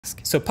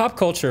So pop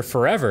culture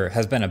forever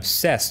has been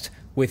obsessed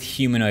with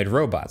humanoid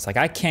robots. Like,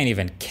 I can't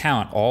even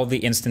count all the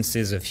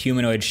instances of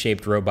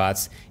humanoid-shaped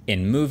robots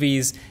in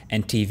movies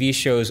and TV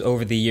shows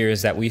over the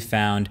years that we've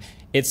found.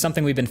 It's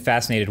something we've been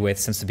fascinated with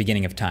since the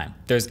beginning of time.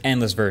 There's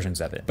endless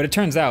versions of it. But it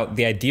turns out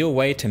the ideal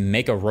way to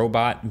make a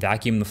robot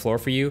vacuum the floor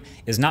for you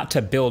is not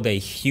to build a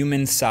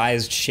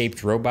human-sized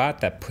shaped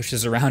robot that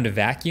pushes around a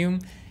vacuum.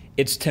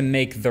 It's to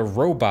make the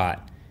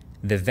robot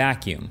the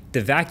vacuum.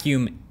 The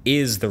vacuum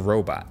is the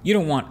robot. You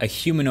don't want a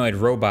humanoid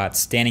robot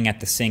standing at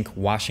the sink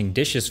washing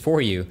dishes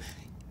for you.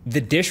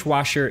 The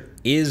dishwasher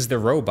is the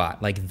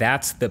robot. Like,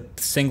 that's the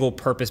single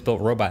purpose-built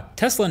robot.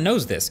 Tesla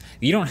knows this.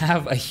 You don't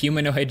have a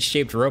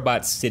humanoid-shaped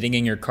robot sitting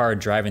in your car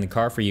driving the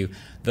car for you.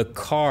 The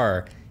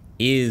car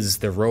is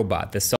the robot. The